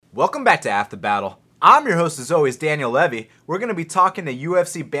Welcome back to After Battle. I'm your host as always, Daniel Levy. We're going to be talking to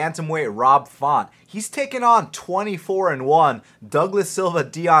UFC bantamweight Rob Font. He's taking on 24-1 Douglas Silva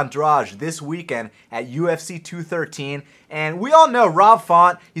D'Andrade this weekend at UFC 213. And we all know Rob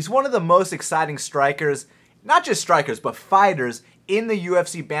Font, he's one of the most exciting strikers, not just strikers, but fighters in the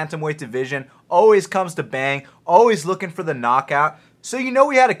UFC bantamweight division. Always comes to bang, always looking for the knockout. So you know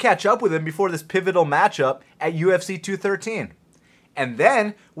we had to catch up with him before this pivotal matchup at UFC 213. And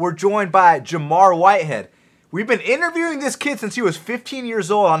then we're joined by Jamar Whitehead. We've been interviewing this kid since he was 15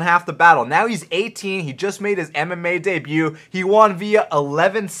 years old on Half the Battle. Now he's 18. He just made his MMA debut. He won via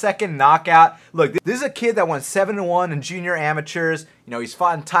 11-second knockout. Look, this is a kid that went 7-1 in junior amateurs. You know, he's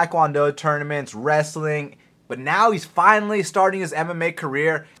fought in Taekwondo tournaments, wrestling, but now he's finally starting his MMA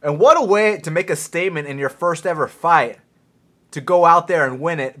career. And what a way to make a statement in your first ever fight, to go out there and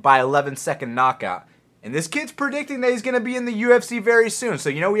win it by 11-second knockout. And this kid's predicting that he's going to be in the UFC very soon. So,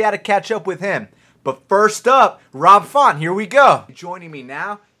 you know, we had to catch up with him. But first up, Rob Font. Here we go. Joining me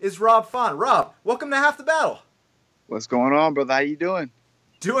now is Rob Font. Rob, welcome to Half the Battle. What's going on, brother? How you doing?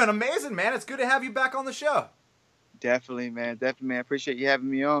 Doing amazing, man. It's good to have you back on the show. Definitely, man. I appreciate you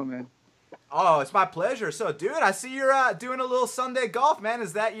having me on, man. Oh, it's my pleasure. So, dude, I see you're doing a little Sunday golf, man.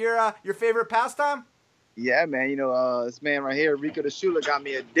 Is that your favorite pastime? Yeah, man. You know, this man right here, Rico DeShula, got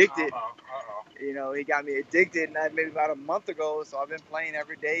me addicted. You know, he got me addicted maybe about a month ago, so I've been playing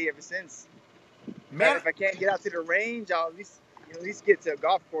every day ever since. Man, if I can't get out to the range, I'll at least get to a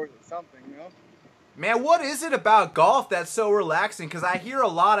golf course or something, you know? Man, what is it about golf that's so relaxing? Because I hear a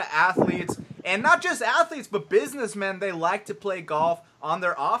lot of athletes, and not just athletes, but businessmen, they like to play golf on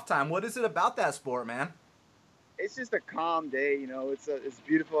their off time. What is it about that sport, man? It's just a calm day, you know. It's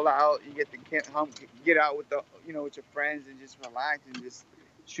beautiful out. You get to get out with with your friends and just relax and just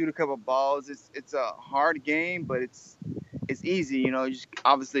shoot a couple balls. It's a hard game, but it's easy, you know. You just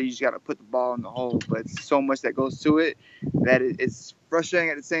got to put the ball in the hole, but it's so much that goes to it that it's frustrating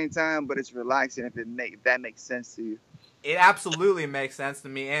at the same time, but it's relaxing if that makes sense to you. It absolutely makes sense to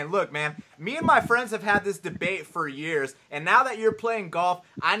me. And look, man, me and my friends have had this debate for years, and now that you're playing golf,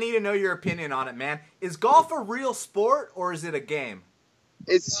 I need to know your opinion on it, man. Is golf a real sport, or is it a game?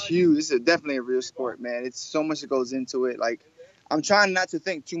 It's huge. It's definitely a real sport, man. It's so much that goes into it. Like, I'm trying not to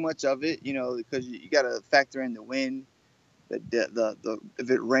think too much of it, you know, because you got to factor in the wind, the if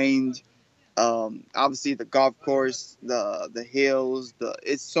it rained, obviously the golf course, the hills,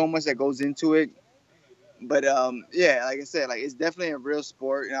 it's so much that goes into it. But yeah, like I said, like it's definitely a real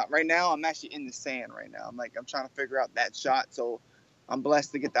sport. You know, right now, I'm actually in the sand right now. I'm trying to figure out that shot. So I'm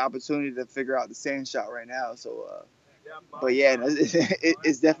blessed to get the opportunity to figure out the sand shot right now. So, but yeah,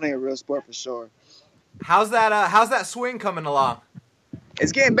 it's definitely a real sport for sure. How's that swing coming along?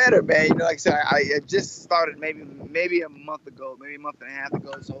 It's getting better, man. You know, like I said, I just started maybe a month ago, maybe a month and a half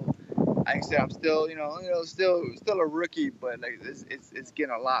ago. So, like I said, I'm still, still a rookie, but like it's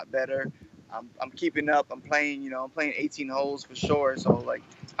getting a lot better. I'm keeping up. I'm playing 18 holes for sure. So like,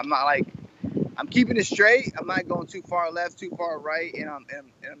 I'm keeping it straight. I'm not going too far left, too far right, and I'm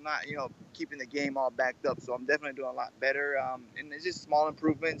not, keeping the game all backed up. So I'm definitely doing a lot better. And it's just small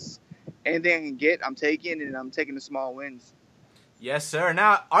improvements. Anything I can get, I'm taking, and I'm taking the small wins. Yes, sir.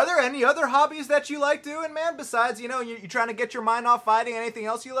 Now, are there any other hobbies that you like doing, man? Besides, you're trying to get your mind off fighting. Anything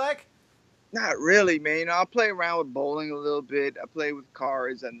else you like? Not really, man. You know, I play around with bowling a little bit. I play with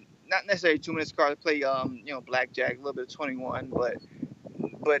cards, and not necessarily 2 minutes cards. I play, blackjack, a little bit of 21, but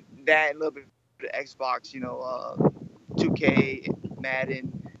that, a little bit of Xbox, 2K,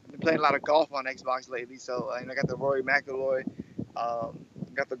 Madden. I've been playing a lot of golf on Xbox lately, so I got the Rory McIlroy,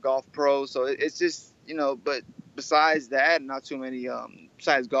 got the Golf Pro, so it's just, but besides that, not too many,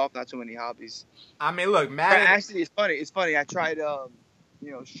 besides golf, not too many hobbies. I mean, look, Madden. Actually, it's funny. I tried,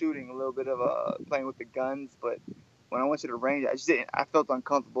 shooting a little bit of playing with the guns, but when I went to the range, I felt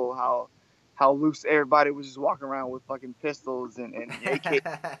uncomfortable how loose everybody was just walking around with fucking pistols and AK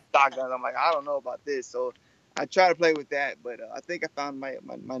shotguns. I'm like, I don't know about this. So I try to play with that, but I think I found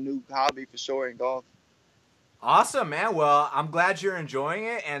my new hobby for sure in golf. Awesome, man. Well, I'm glad you're enjoying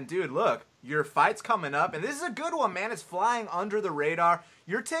it. And, dude, look, your fight's coming up. And this is a good one, man. It's flying under the radar.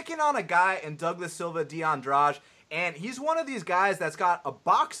 You're taking on a guy in Douglas Silva D'Andrade. And he's one of these guys that's got a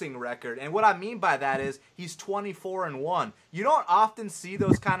boxing record. And what I mean by that is he's 24-1. You don't often see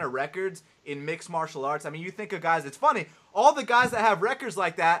those kind of records in mixed martial arts. I mean, you think of guys, it's funny, all the guys that have records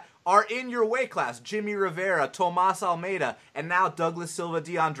like that are in your weight class. Jimmy Rivera, Tomas Almeida, and now Douglas Silva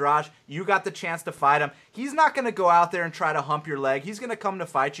D'Andrade. You got the chance to fight him. He's not going to go out there and try to hump your leg. He's going to come to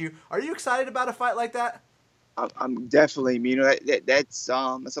fight you. Are you excited about a fight like that? I'm definitely, that's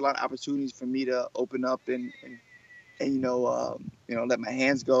a lot of opportunities for me to open up and let my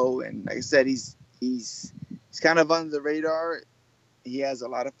hands go. And like I said, he's kind of under the radar. He has a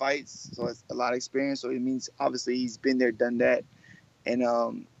lot of fights, so it's a lot of experience. So it means obviously he's been there, done that, and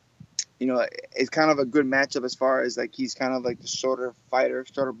it's kind of a good matchup as far as like he's kind of like the shorter fighter,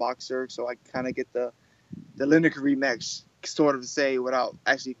 shorter boxer. So I kind of get the Lineker rematch, sort of say, without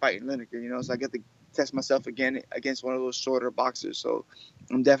actually fighting Lineker. So I get to test myself again against one of those shorter boxers. So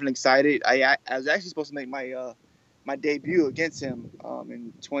I'm definitely excited. I was actually supposed to make my debut against him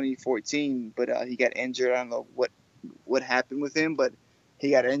in 2014, but he got injured. I don't know what happened with him, but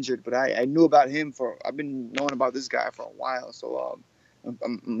he got injured. But I knew about him I've been knowing about this guy for a while. So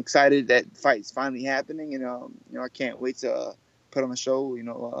I'm excited that the fight's finally happening, and I can't wait to put on a show.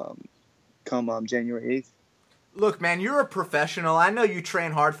 Come January 8th. Look, man, you're a professional. I know you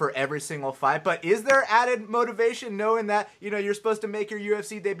train hard for every single fight, but is there added motivation knowing that, you're supposed to make your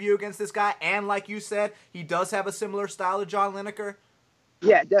UFC debut against this guy, and like you said, he does have a similar style to John Lineker?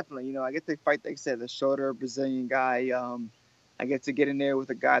 Yeah, definitely. I get to fight, like I said, the shorter Brazilian guy. I get to get in there with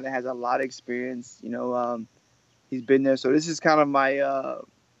a guy that has a lot of experience. He's been there. So this is kind of my,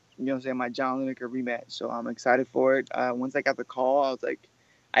 my John Lineker rematch. So I'm excited for it. Once I got the call, I was like,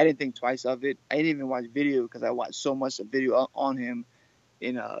 I didn't think twice of it. I didn't even watch video because I watched so much of video on him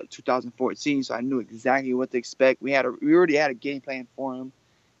in 2014. So I knew exactly what to expect. We already had a game plan for him.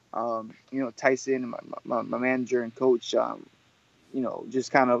 Tyson, my manager and coach,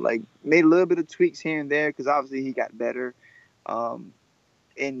 just kind of like made a little bit of tweaks here and there because obviously he got better. But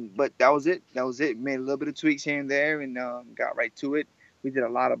that was it. Made a little bit of tweaks here and there and got right to it. We did a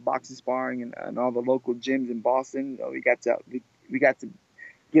lot of boxing sparring and all the local gyms in Boston. We got to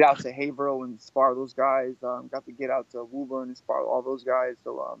get out to Haverhill and spar those guys. Got to get out to Woburn and spar all those guys.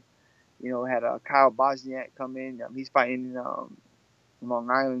 So, had Kyle Bosniak come in. He's fighting in Long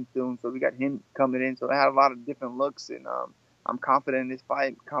Island soon. So we got him coming in. So I had a lot of different looks, and I'm confident in this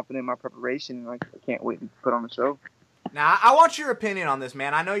fight, confident in my preparation, and I can't wait to put on the show. Now, I want your opinion on this,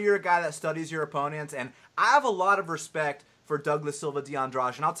 man. I know you're a guy that studies your opponents, and I have a lot of respect for Douglas Silva de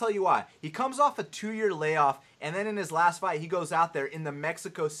Andrade, and I'll tell you why. He comes off a 2-year layoff, and then in his last fight, he goes out there in the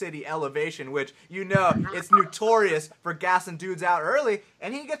Mexico City elevation, which, it's notorious for gassing dudes out early,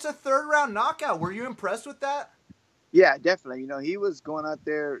 and he gets a 3rd-round knockout. Were you impressed with that? Yeah, definitely. He was going out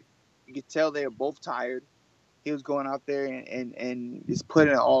there. You could tell they were both tired. He was going out there and just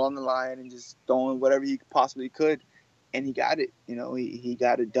putting it all on the line and just throwing whatever he possibly could. And he got it. He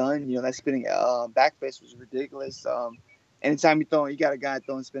got it done. That spinning back fist was ridiculous. Anytime you got a guy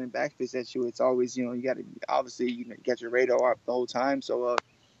throwing spinning back fist at you, it's always, you got to obviously, you get your radar up the whole time. So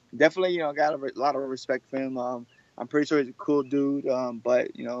definitely, got a lot of respect for him. I'm pretty sure he's a cool dude.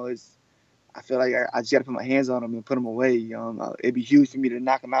 But, I feel like I just got to put my hands on him and put him away. It'd be huge for me to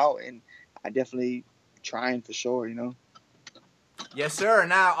knock him out. And I definitely trying for sure, Yes, sir.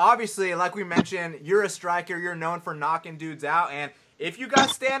 Now, obviously, like we mentioned, you're a striker. You're known for knocking dudes out. And if you got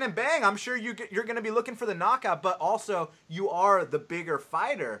stand and bang, I'm sure you're going to be looking for the knockout. But also, you are the bigger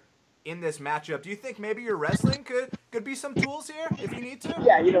fighter in this matchup. Do you think maybe your wrestling could be some tools here if you need to?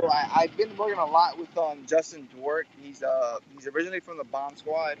 Yeah, I've been working a lot with Justin Dwart. He's originally from the Bomb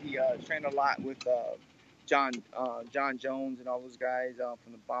Squad. He trained a lot with John Jones and all those guys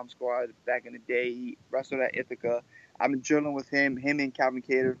from the Bomb Squad back in the day. He wrestled at Ithaca. I've been drilling with him and Calvin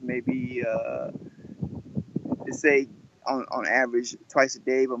Kattar maybe to say on average twice a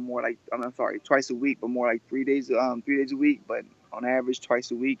day, but more like twice a week, but more like 3 days a week, but on average twice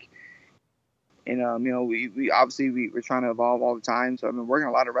a week. And we obviously we're trying to evolve all the time. So I've been working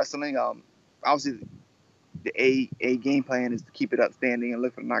a lot of wrestling. Obviously the a game plan is to keep it up standing and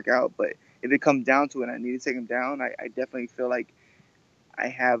look for the knockout. But if it comes down to it, I need to take him down. I definitely feel like I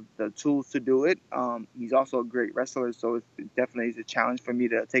have the tools to do it. He's also a great wrestler, so it definitely is a challenge for me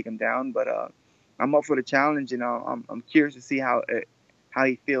to take him down. But I'm up for the challenge, and I'm curious to see how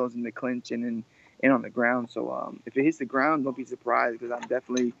he feels in the clinch and on the ground. So if it hits the ground, don't be surprised because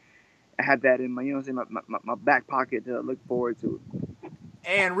I have that in my back pocket to look forward to.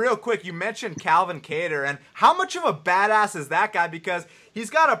 And real quick, you mentioned Calvin Kattar, and how much of a badass is that guy? Because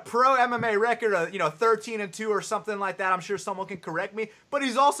he's got a pro MMA record of 13-2 or something like that. I'm sure someone can correct me, but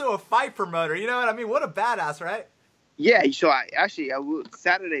he's also a fight promoter. You know what I mean? What a badass, right? Yeah. So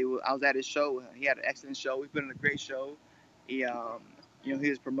Saturday I was at his show. He had an excellent show. We put in a great show. He he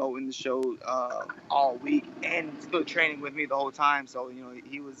was promoting the show all week and still training with me the whole time. So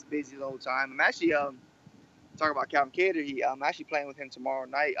he was busy the whole time. I'm actually talking about Calvin Kattar. I'm actually playing with him tomorrow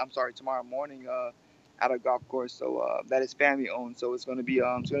morning at a golf course. So that is family owned. So it's gonna be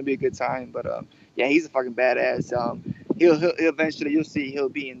a good time. But yeah, he's a fucking badass. He'll eventually, you'll see, he'll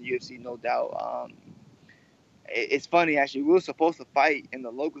be in the UFC, no doubt. it's funny actually. We were supposed to fight in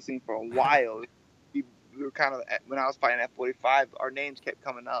the local scene for a while. We were kind of when I was fighting at 45, our names kept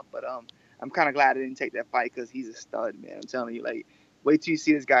coming up, but I'm kind of glad I didn't take that fight because he's a stud, man. I'm telling you, like, wait till you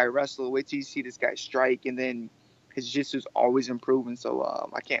see this guy wrestle, wait till you see this guy strike, and then his jiu-jitsu's always improving. So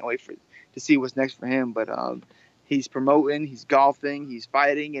I can't wait to see what's next for him. But he's promoting, he's golfing, he's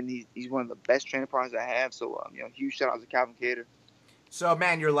fighting, and he's one of the best training partners I have. So huge shout out to Calvin Cater. So,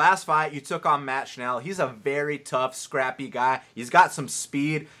 man, your last fight, you took on Matt Schnell. He's a very tough, scrappy guy. He's got some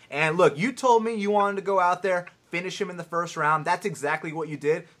speed. And look, you told me you wanted to go out there, finish him in the first round. That's exactly what you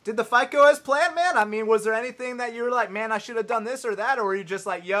did. Did the fight go as planned, man? I mean, was there anything that you were like, man, I should have done this or that? Or were you just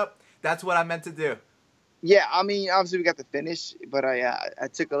like, yep, that's what I meant to do? Yeah, I mean, obviously we got the finish, but I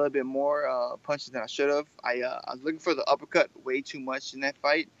took a little bit more punches than I should have. I was looking for the uppercut way too much in that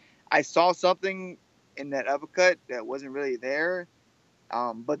fight. I saw something in that uppercut that wasn't really there.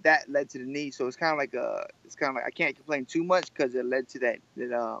 But that led to the knee, so it's kind of like I can't complain too much because it led to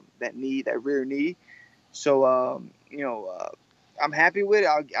that knee, that rear knee. So I'm happy with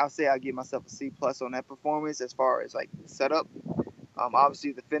it. I'll say I'll give myself a C plus on that performance as far as like setup.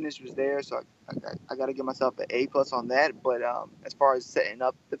 Obviously the finish was there, so I got to give myself an A plus on that. But as far as setting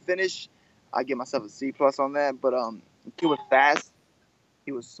up the finish, I give myself a C plus on that. But the kid was fast,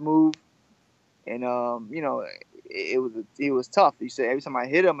 he was smooth, and it was tough. You say every time I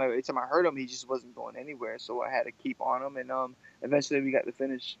hit him, every time I hurt him, he just wasn't going anywhere. So I had to keep on him, and eventually we got the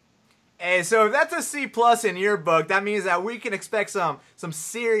finish. Hey, so if that's a C plus in your book, that means that we can expect some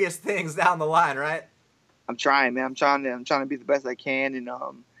serious things down the line, right? I'm trying, man. I'm trying to be the best I can, and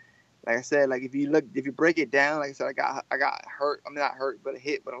like I said, like if you break it down, like I said, I got hurt. I'm not hurt, but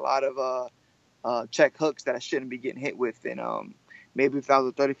hit, but a lot of check hooks that I shouldn't be getting hit with, and maybe if I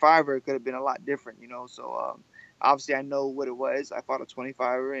was a 35er, it could have been a lot different, So obviously, I know what it was. I fought a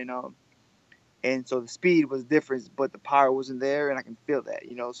 25er, and so the speed was different, but the power wasn't there, and I can feel that,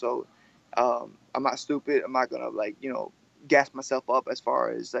 So I'm not stupid. I'm not gonna gas myself up as far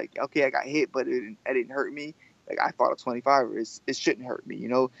as like, okay, I got hit, but it didn't hurt me. Like I fought a 25er, it shouldn't hurt me,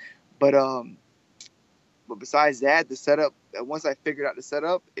 But besides that, the setup. Once I figured out the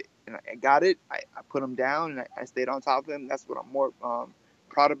setup and I got it, I put him down and I stayed on top of him. That's what I'm more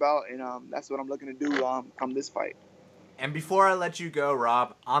proud about, and that's what I'm looking to do come this fight. And before I let you go,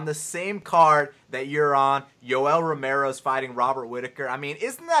 Rob, on the same card that you're on, Yoel Romero's fighting Robert Whitaker. I mean,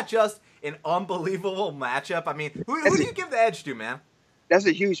 isn't that just an unbelievable matchup? I mean, who do you give the edge to, man? That's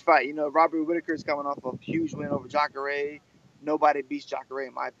a huge fight. Robert Whitaker's coming off a huge win over Jacare. Nobody beats Jacare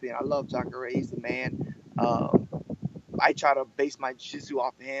in my opinion. I love Jacare. He's the man. I try to base my jiu-jitsu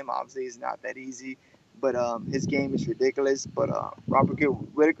off of him. Obviously, it's not that easy. But his game is ridiculous. But Robert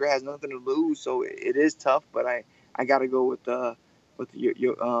Whitaker has nothing to lose, so it is tough. But I got to go with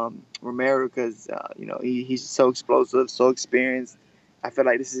Romero because he's so explosive, so experienced. I feel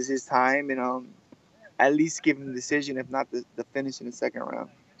like this is his time, and at least give him the decision, if not the finish in the second round.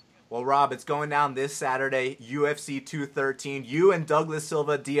 Well, Rob, it's going down this Saturday, UFC 213. You and Douglas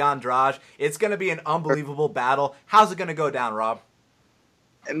Silva, D'Andrade. It's going to be an unbelievable battle. How's it going to go down, Rob?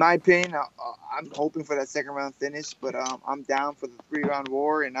 In my opinion, I'm hoping for that second round finish, but I'm down for the 3-round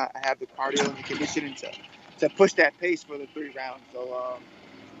war, and I have the cardio and the conditioning to push that pace for the 3 rounds. So,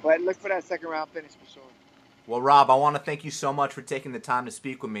 but look for that second round finish for sure. Well, Rob, I want to thank you so much for taking the time to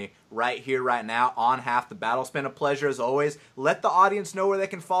speak with me right here, right now on Half the Battle. It's been a pleasure as always. Let the audience know where they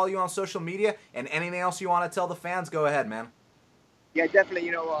can follow you on social media, and anything else you want to tell the fans, go ahead, man. Yeah, definitely.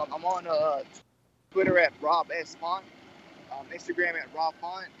 I'm on Twitter at Rob S. Font, Instagram at Rob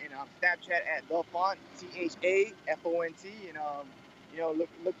Font, and Snapchat at The Font, THAFONT, and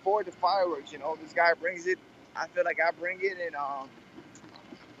look forward to fireworks. This guy brings it. I feel like I bring it, and I'm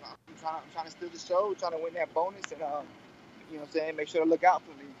trying to steal the show, trying to win that bonus, and make sure to look out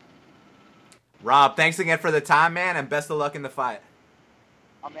for me. Rob, thanks again for the time, man, and best of luck in the fight.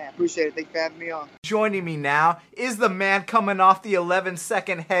 Oh, man, appreciate it. Thanks for having me on. Joining me now is the man coming off the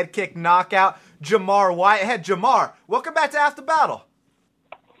 11-second head kick knockout, Jamar Whitehead. Jamar, welcome back to After Battle.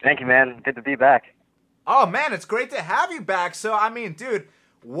 Thank you, man. Good to be back. Oh, man, it's great to have you back. So, I mean, dude,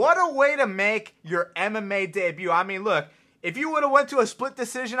 what a way to make your MMA debut. I mean, look, if you would have went to a split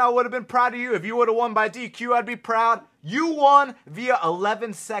decision, I would have been proud of you. If you would have won by DQ, I'd be proud. You won via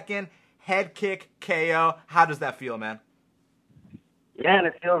 11-second head kick KO. How does that feel, man? Yeah, and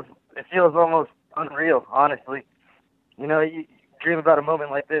it feels almost unreal, honestly. You dream about a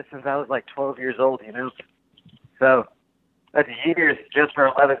moment like this since I was like 12 years old, So that's years just for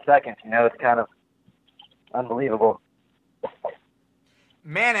 11 seconds, It's kind of unbelievable.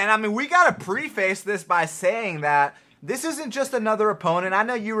 Man, and I mean, we got to preface this by saying that this isn't just another opponent. I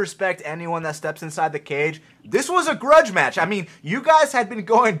know you respect anyone that steps inside the cage. This was a grudge match. I mean, you guys had been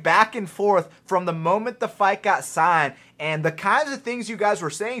going back and forth from the moment the fight got signed, and the kinds of things you guys were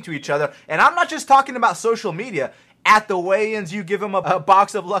saying to each other. And I'm not just talking about social media. At the weigh-ins, you give him a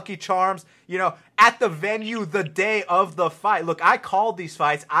box of Lucky Charms. You know, at the venue, the day of the fight. Look, I called these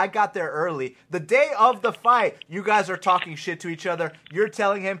fights. I got there early. The day of the fight, you guys are talking shit to each other. You're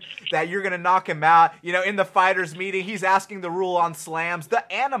telling him that you're going to knock him out. You know, in the fighters' meeting, he's asking the rule on slams.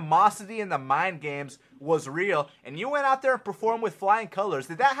 The animosity and the mind games was real. And you went out there and performed with flying colors.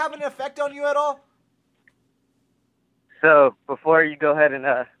 Did that have an effect on you at all? So before you go ahead and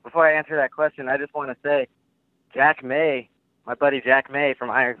before I answer that question, I just want to say, Jack May, my buddy Jack May from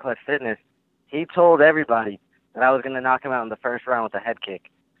Iron Clutch Fitness, he told everybody that I was going to knock him out in the first round with a head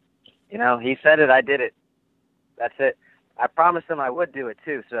kick. You know, he said it, I did it. That's it. I promised him I would do it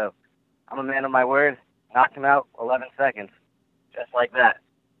too, so I'm a man of my word. Knocked him out 11 seconds, just like that.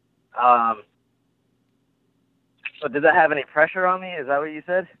 So did that have any pressure on me? Is that what you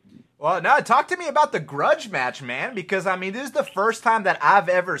said? Well, no, talk to me about the grudge match, man, because, I mean, this is the first time that I've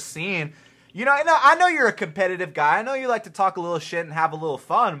ever seen. You know, I know you're a competitive guy. I know you like to talk a little shit and have a little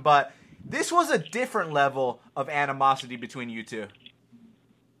fun, but this was a different level of animosity between you two.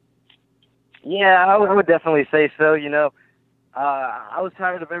 Yeah, I would definitely say so. You know, I was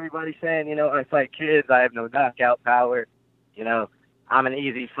tired of everybody saying, you know, I fight kids, I have no knockout power. You know, I'm an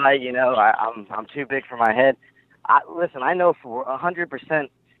easy fight. You know, I'm too big for my head. Listen, I know for 100%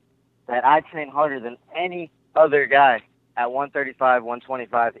 that I train harder than any other guy at 135,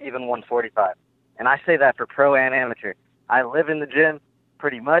 125, even 145. And I say that for pro and amateur. I live in the gym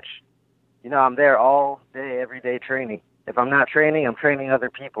pretty much. You know, I'm there all day, every day training. If I'm not training, I'm training other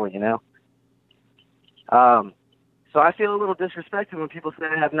people, you know. So I feel a little disrespected when people say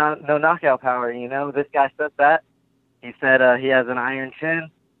I have no knockout power, you know. This guy said that. He said he has an iron chin.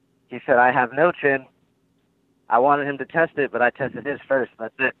 He said I have no chin. I wanted him to test it, but I tested his first.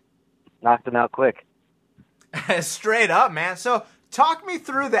 That's it. Knocked him out quick. Straight up, man. So talk me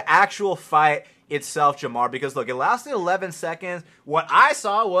through the actual fight itself, Jamar, because look, it lasted 11 seconds. What I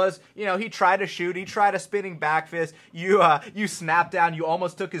saw was, you know, he tried to shoot, he tried a spinning back fist, you snapped down, you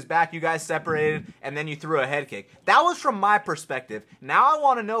almost took his back, you guys separated, and then you threw a head kick. That was from my perspective. Now I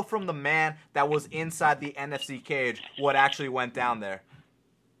want to know from the man that was inside the NFC cage what actually went down there.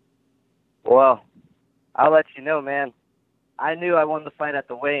 Well, I'll let you know, man. I knew I won the fight at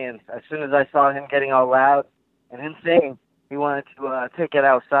the weigh-ins. As soon as I saw him getting all loud and him saying he wanted to take it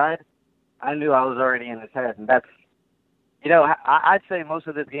outside, I knew I was already in his head. And that's, you know, I'd say most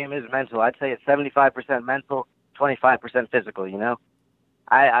of this game is mental. I'd say it's 75% mental, 25% physical, you know.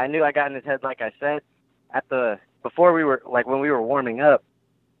 I knew I got in his head, like I said. Before we were, like when we were warming up,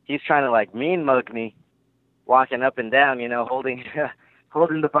 he's trying to like mean mug me, walking up and down, you know, holding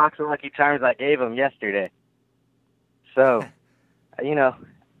the box of Lucky Charms I gave him yesterday. So, you know,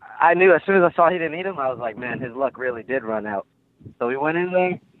 I knew as soon as I saw he didn't need him, I was like, man, his luck really did run out. So we went in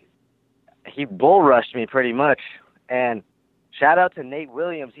there. He bull rushed me pretty much. And shout out to Nate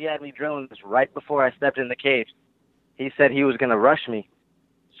Williams. He had me drilling this right before I stepped in the cage. He said he was going to rush me.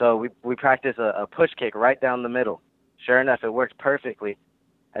 So we practiced a push kick right down the middle. Sure enough, it worked perfectly.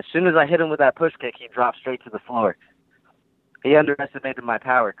 As soon as I hit him with that push kick, he dropped straight to the floor. He underestimated my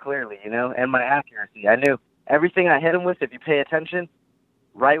power, clearly, you know, and my accuracy. I knew everything I hit him with, if you pay attention,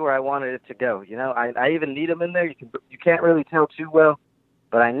 right where I wanted it to go. You know, I even need him in there. You can't really tell too well,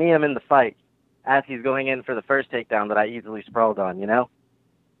 but I need him in the fight as he's going in for the first takedown that I easily sprawled on, you know.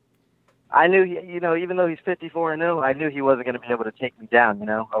 I knew, you know, even though he's 54-0, I knew he wasn't going to be able to take me down, you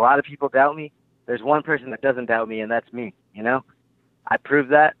know. A lot of people doubt me. There's one person that doesn't doubt me, and that's me, you know. I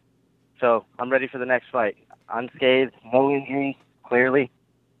proved that, so I'm ready for the next fight. Unscathed, no injuries, clearly.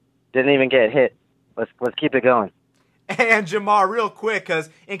 Didn't even get hit. Let's keep it going. And Jamar, real quick, because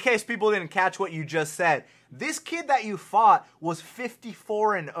in case people didn't catch what you just said, this kid that you fought was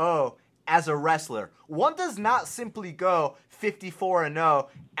 54-0 as a wrestler. One does not simply go 54-0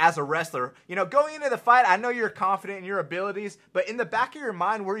 as a wrestler. You know, going into the fight, I know you're confident in your abilities, but in the back of your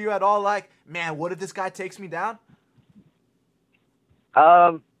mind, were you at all like, man, what if this guy takes me down?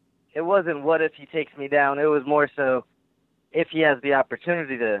 It wasn't what if he takes me down. It was more so if he has the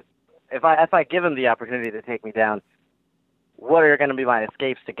opportunity to, if I give him the opportunity to take me down, what are going to be my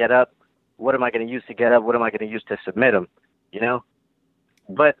escapes to get up? What am I going to use to get up? What am I going to use to submit him? You know?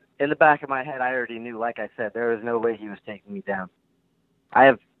 But in the back of my head, I already knew, like I said, there was no way he was taking me down.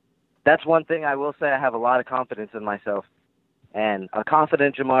 That's one thing I will say, I have a lot of confidence in myself. And a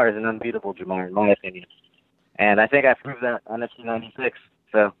confident Jamar is an unbeatable Jamar, in my opinion. And I think I proved that on FC 96,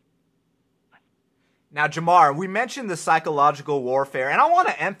 so. Now, Jamar, we mentioned the psychological warfare, and I want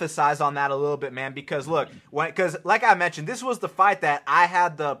to emphasize on that a little bit, man, because look, because like I mentioned, this was the fight that I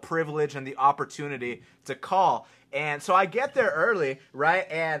had the privilege and the opportunity to call. And so I get there early, right?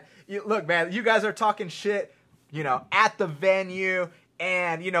 And look, man, you guys are talking shit, at the venue.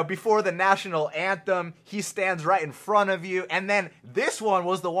 And, before the national anthem, he stands right in front of you. And then this one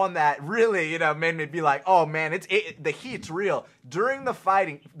was the one that really, made me be like, oh, man, the heat's real. During the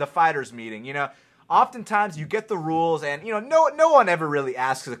fighters meeting, oftentimes you get the rules and, no one ever really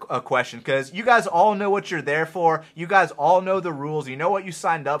asks a question because you guys all know what you're there for. You guys all know the rules. You know what you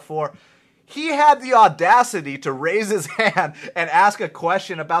signed up for. He had the audacity to raise his hand and ask a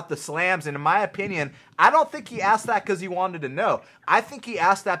question about the slams. And in my opinion, I don't think he asked that because he wanted to know. I think he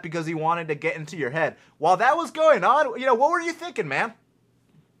asked that because he wanted to get into your head. While that was going on, what were you thinking, man?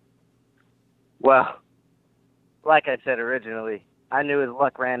 Well, like I said originally, I knew his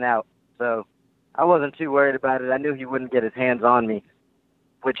luck ran out. So I wasn't too worried about it. I knew he wouldn't get his hands on me,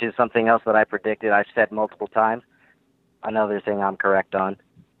 which is something else that I predicted. I've said multiple times. Another thing I'm correct on.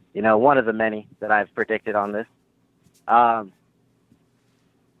 One of the many that I've predicted on this. Like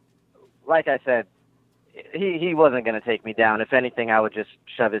I said, he wasn't going to take me down. If anything, I would just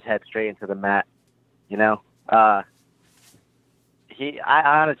shove his head straight into the mat. I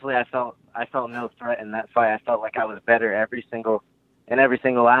honestly felt no threat in that fight. I felt like I was better in every single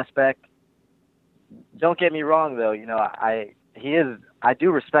aspect. Don't get me wrong though. I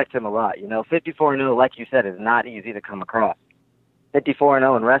do respect him a lot. 54-0, like you said, is not easy to come across.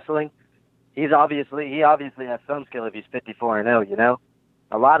 54-0 in wrestling, he obviously has some skill if he's 54-0,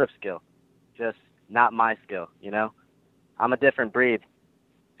 a lot of skill, just not my skill, I'm a different breed,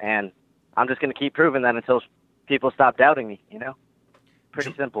 and I'm just going to keep proving that until people stop doubting me,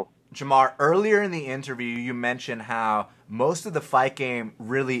 pretty simple. Jamar, earlier in the interview, you mentioned how most of the fight game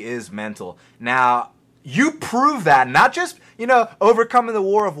really is mental. Now, you prove that, not just, overcoming the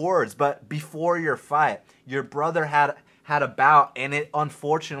war of words, but before your fight, your brother had a bout, and it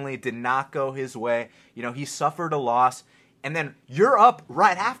unfortunately did not go his way. He suffered a loss, and then you're up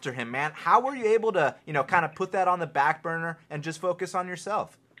right after him, man. How were you able to, kind of put that on the back burner and just focus on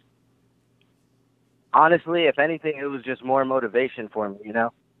yourself? Honestly, if anything, it was just more motivation for me,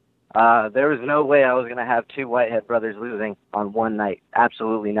 There was no way I was going to have two Whitehead brothers losing on one night.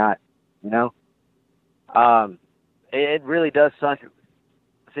 Absolutely not, It really does suck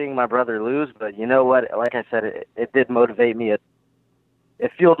seeing my brother lose, but you know what? Like I said, it did motivate me. It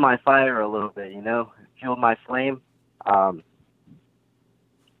fueled my fire a little bit, It fueled my flame. I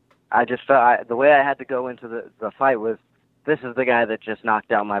just felt the way I had to go into the fight was, this is the guy that just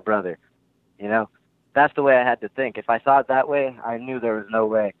knocked out my brother. That's the way I had to think. If I thought that way, I knew there was no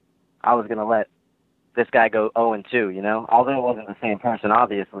way I was going to let this guy go 0-2, Although it wasn't the same person,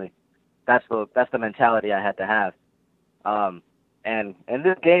 obviously. That's the mentality I had to have. And in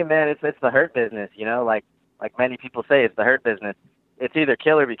this game, man, it's the hurt business, like many people say, it's the hurt business. It's either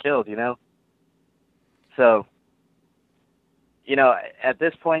kill or be killed, So, at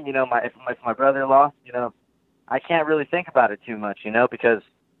this point, if my brother lost, I can't really think about it too much, because,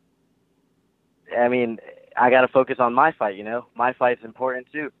 I got to focus on my fight, My fight's important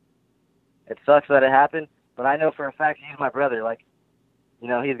too. It sucks that it happened, but I know for a fact he's my brother.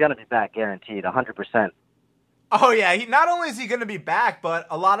 He's going to be back guaranteed, 100%. Oh, yeah. Not only is he going to be back, but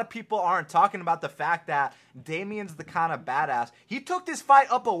a lot of people aren't talking about the fact that Damian's the kind of badass. He took this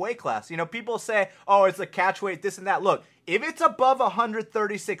fight up a weight class. People say, oh, it's a catch weight, this and that. Look, if it's above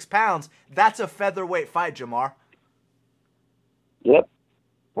 136 pounds, that's a featherweight fight, Jamar. Yep.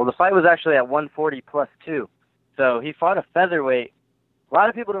 Well, the fight was actually at 140 plus 2. So he fought a featherweight. A lot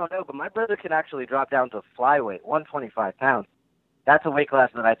of people don't know, but my brother can actually drop down to flyweight, 125 pounds. That's a weight class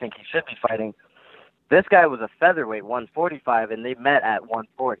that I think he should be fighting. This guy was a featherweight, 145, and they met at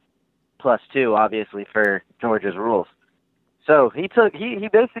 140, plus 2, obviously, for Georgia's rules. So he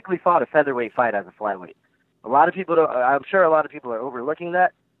basically fought a featherweight fight as a flyweight. I'm sure a lot of people are overlooking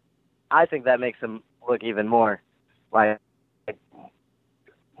that. I think that makes him look even more like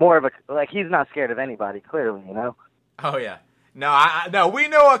he's not scared of anybody, clearly, Oh, yeah. No, we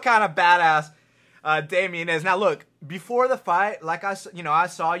know what kind of badass Damian is. Now, look, before the fight, like I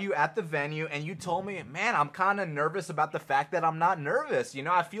saw you at the venue, and you told me, man, I'm kind of nervous about the fact that I'm not nervous.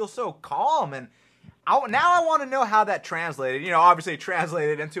 I feel so calm, and now I want to know how that translated. Obviously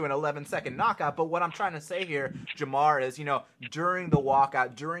translated into an 11-second knockout, but what I'm trying to say here, Jamar, is, during the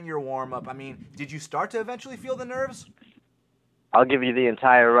walkout, during your warm-up, did you start to eventually feel the nerves? I'll give you the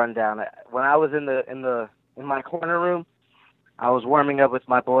entire rundown. When I was in my corner room, I was warming up with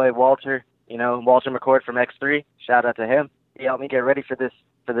my boy Walter. Walter McCord from X3. Shout out to him. He helped me get ready for this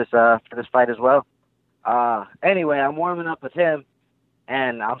fight as well. Anyway, I'm warming up with him,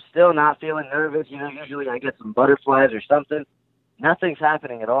 and I'm still not feeling nervous. You know, usually I get some butterflies or something. Nothing's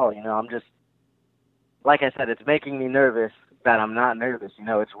happening at all. You know, I'm just, like I said, it's making me nervous that I'm not nervous. You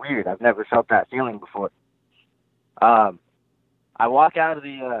know, it's weird. I've never felt that feeling before. I walk out of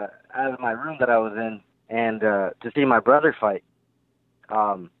my room that I was in, and to see my brother fight.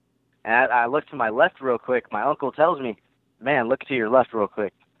 And I look to my left real quick. My uncle tells me, "Man, look to your left real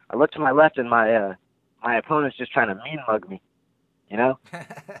quick." I look to my left, and my opponent's just trying to mean mug me. You know,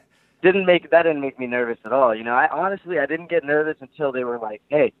 didn't make me nervous at all. You know, I didn't get nervous until they were like,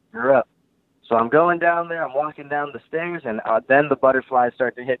 "Hey, you're up." So I'm going down there. I'm walking down the stairs, and then the butterflies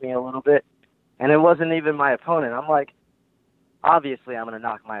start to hit me a little bit. And it wasn't even my opponent. I'm like, obviously, I'm going to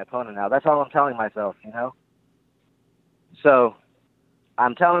knock my opponent out. That's all I'm telling myself, you know. So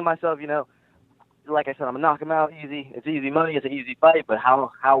I'm telling myself, you know, like I said, I'm going to knock him out easy. It's easy money. It's an easy fight. But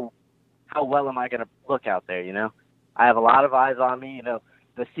how well am I going to look out there, you know? I have a lot of eyes on me. You know,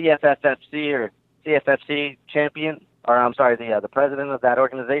 the CFFC champion, or I'm sorry, the president of that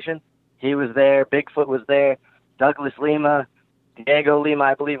organization, he was there. Bigfoot was there. Douglas Lima, Diego Lima,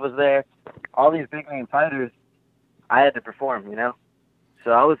 I believe, was there. All these big name fighters, I had to perform, you know.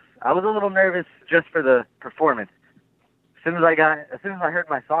 So I was a little nervous just for the performance. As soon as I heard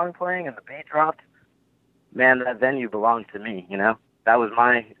my song playing and the beat dropped, man, that venue belonged to me, you know. That was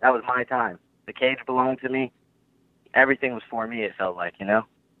my time. The cage belonged to me. Everything was for me, it felt like, you know.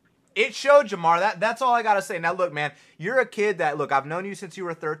 It showed, Jamar. That's all I got to say. Now, look, man, you're a kid that, look, I've known you since you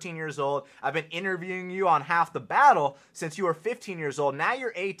were 13 years old. I've been interviewing you on Half the Battle since you were 15 years old. Now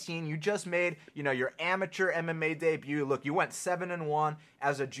you're 18. You just made, you know, your amateur MMA debut. Look, you went 7-1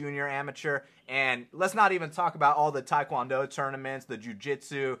 as a junior amateur. And let's not even talk about all the Taekwondo tournaments, the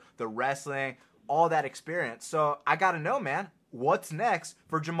jiu-jitsu, the wrestling, all that experience. So I got to know, man, what's next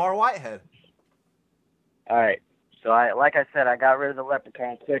for Jamar Whitehead? All right. So like I said, I got rid of the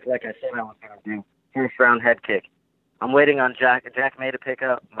leprechaun quick, like I said I was going to do. First round head kick. I'm waiting on Jack May to pick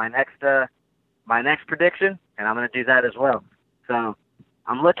up my next prediction, and I'm going to do that as well. So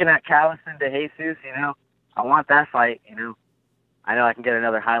I'm looking at Callison de Jesus, you know. I want that fight, you know. I know I can get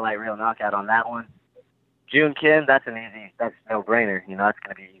another highlight reel knockout on that one. June Kim, that's no-brainer. You know, that's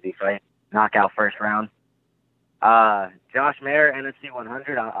going to be an easy fight. Knockout first round. Josh Mayer, NFC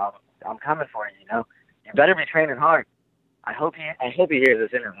 100, I'm coming for you, you know. You better be training hard. I hope he hears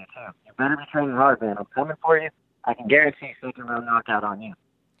this interview too. You better be training hard, man. I'm coming for you. I can guarantee second round knockout on you.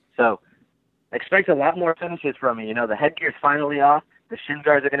 So expect a lot more finishes from me. You know, the headgear's finally off. The shin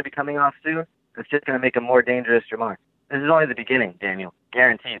guards are going to be coming off soon. It's just going to make a more dangerous Jamar. This is only the beginning, Daniel.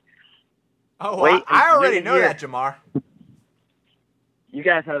 Guaranteed. Oh, well, I already know that, Jamar. You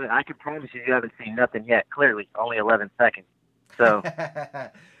guys haven't. I can promise you haven't seen nothing yet. Clearly, only 11 seconds. So.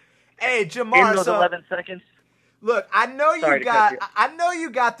 Hey, Jamar, in those 11 seconds. Look, I know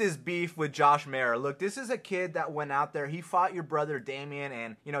you got this beef with Josh Mayer. Look, this is a kid that went out there. He fought your brother Damian,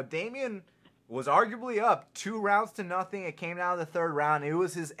 and you know Damian was arguably up 2-0. It came down to the third round. It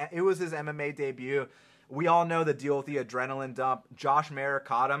was his MMA debut. We all know the deal with the adrenaline dump. Josh Mayer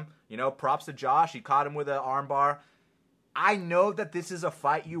caught him. You know, props to Josh. He caught him with an armbar. I know that this is a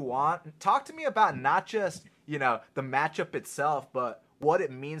fight you want. Talk to me about not just, you know, the matchup itself, but what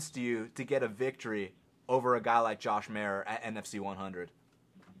it means to you to get a victory over a guy like Josh Mayer at NFC 100.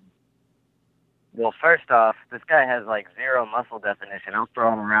 Well, first off, this guy has like zero muscle definition. I'll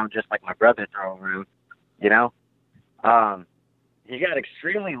throw him around just like my brother throw him around, you know? He got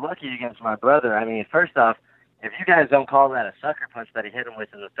extremely lucky against my brother. I mean, first off, if you guys don't call that a sucker punch that he hit him with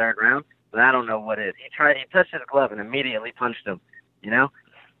in the third round, then I don't know what is. He touched his glove and immediately punched him, you know?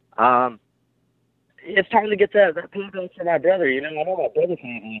 It's time to get that payback for my brother, you know? I know my brother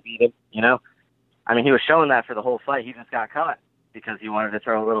can't beat him, you know? I mean, he was showing that for the whole fight. He just got caught because he wanted to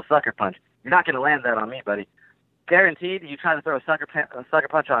throw a little sucker punch. You're not going to land that on me, buddy. Guaranteed, you try to throw a sucker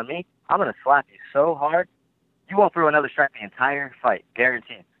punch on me, I'm going to slap you so hard, you won't throw another strike the entire fight.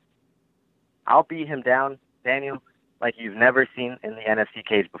 Guaranteed. I'll beat him down, Daniel, like you've never seen in the NFC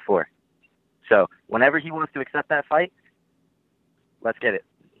cage before. So, whenever he wants to accept that fight, let's get it.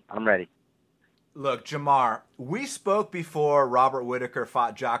 I'm ready. Look, Jamar, we spoke before Robert Whittaker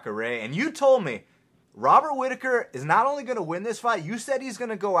fought Jacare, and you told me Robert Whittaker is not only going to win this fight, you said he's going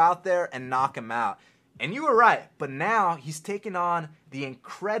to go out there and knock him out. And you were right, but now he's taking on the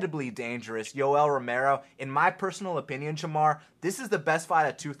incredibly dangerous Yoel Romero. In my personal opinion, Jamar, this is the best fight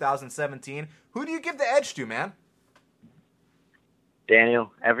of 2017. Who do you give the edge to, man?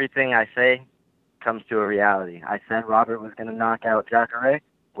 Daniel, everything I say comes to a reality. I said Robert was going to knock out Jacare.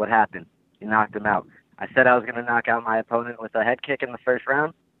 What happened? He knocked him out. I said I was going to knock out my opponent with a head kick in the first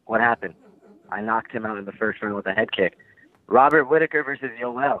round. What happened? I knocked him out in the first round with a head kick. Robert Whittaker versus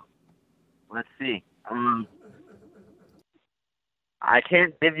Yoel. Let's see. I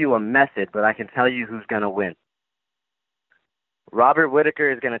can't give you a method, but I can tell you who's going to win. Robert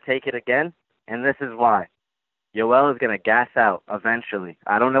Whittaker is going to take it again, and this is why. Yoel is going to gas out eventually.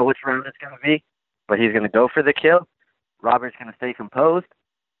 I don't know which round it's going to be, but he's going to go for the kill. Robert's going to stay composed,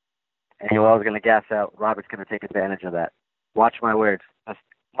 and Yoel is going to gas out. Robert's going to take advantage of that. Watch my words.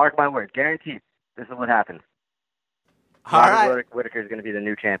 Mark my words. Guaranteed. This is what happens. Robert Whittaker is going to be the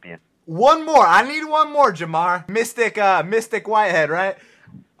new champion. One more. I need one more, Jamar. Mystic Whitehead, right?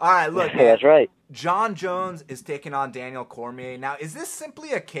 All right, look. Yeah, that's right. Jon Jones is taking on Daniel Cormier. Now, is this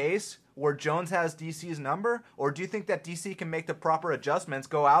simply a case where Jones has DC's number, or do you think that DC can make the proper adjustments,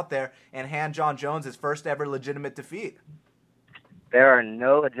 go out there, and hand Jon Jones his first ever legitimate defeat? There are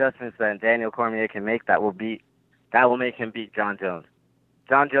no adjustments that Daniel Cormier can make that will make him beat Jon Jones.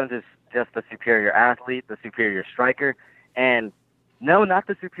 Jon Jones is just the superior athlete, the superior striker, and no, not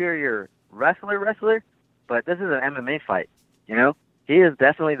the superior wrestler, but this is an MMA fight, you know? He is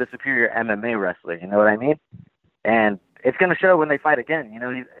definitely the superior MMA wrestler, you know what I mean? And it's going to show when they fight again. You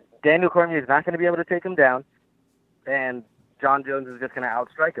know, Daniel Cormier is not going to be able to take him down, and Jon Jones is just going to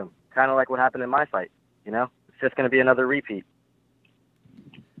outstrike him, kind of like what happened in my fight, you know? It's just going to be another repeat.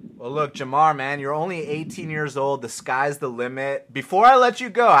 Well, look, Jamar, man, you're only 18 years old. The sky's the limit. Before I let you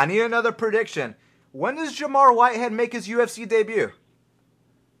go, I need another prediction. When does Jamar Whitehead make his UFC debut?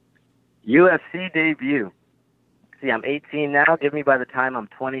 UFC debut. See, I'm 18 now. Give me by the time I'm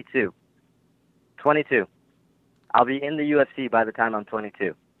 22. 22. I'll be in the UFC by the time I'm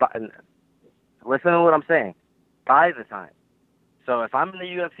 22. But listen to what I'm saying. By the time. So if I'm in the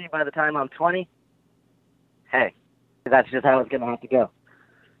UFC by the time I'm 20, hey, that's just how it's going to have to go.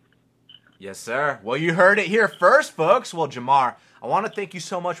 Yes, sir. Well, you heard it here first, folks. Well, Jamar, I want to thank you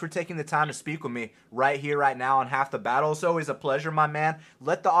so much for taking the time to speak with me right here, right now on Half the Battle. It's always a pleasure, my man.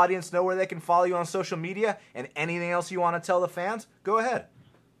 Let the audience know where they can follow you on social media and anything else you want to tell the fans. Go ahead.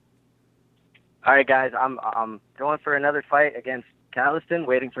 All right, guys. I'm going for another fight against Calliston,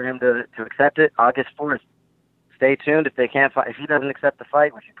 waiting for him to accept it August 4th. Stay tuned. If they can't fight, if he doesn't accept the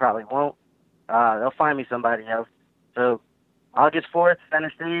fight, which he probably won't, they'll find me somebody else. So August 4th,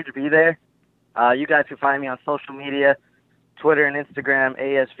 center stage, be there. You guys can find me on social media, Twitter and Instagram,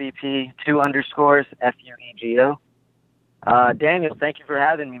 ASVP 2_ FUEGO. Daniel, thank you for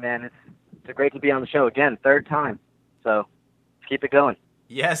having me, man. It's great to be on the show again, third time. So keep it going.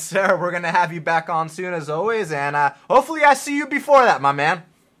 Yes, sir. We're going to have you back on soon as always, and hopefully I see you before that, my man.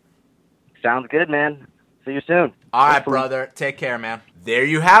 Sounds good, man. See you soon. All right, brother. Take care, man. There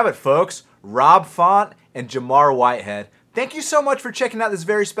you have it, folks. Rob Font and Jamar Whitehead. Thank you so much for checking out this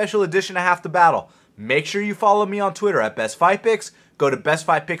very special edition of Half the Battle. Make sure you follow me on Twitter at BestFightPicks. Go to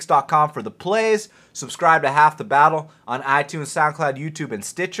bestfightpicks.com for the plays. Subscribe to Half the Battle on iTunes, SoundCloud, YouTube, and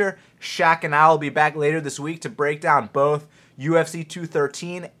Stitcher. Shaq and I will be back later this week to break down both UFC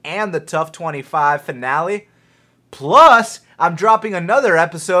 213 and the Tough 25 finale. Plus, I'm dropping another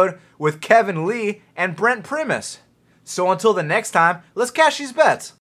episode with Kevin Lee and Brent Primus. So until the next time, let's cash these bets.